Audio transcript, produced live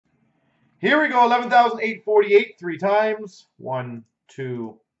Here we go, 11,848, 3 times. 1,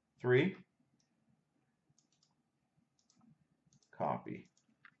 2, 3. Copy.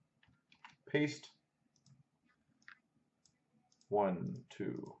 Paste. 1,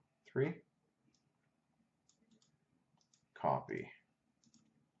 2, 3. Copy.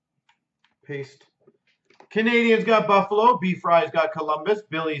 Paste. Canadians got Buffalo. B-Fry's got Columbus.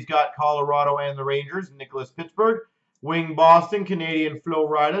 Billy's got Colorado and the Rangers. Nicholas Pittsburgh. Wing Boston. Canadian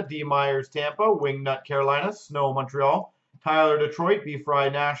Florida. D. Myers Tampa. Wing Nut Carolina. Snow Montreal. Tyler Detroit. B-Fry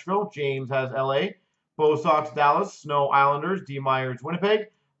Nashville. James has LA. Bo Sox Dallas. Snow Islanders. D. Myers Winnipeg.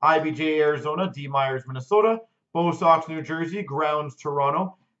 IBJ Arizona. D. Myers Minnesota. Bo Sox New Jersey. Grounds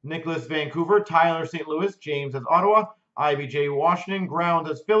Toronto. Nicholas Vancouver. Tyler St. Louis. James has Ottawa. IBJ Washington. Grounds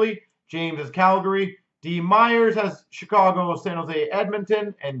has Philly. James has Calgary. D. Myers has Chicago, San Jose,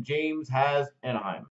 Edmonton, and James has Anaheim.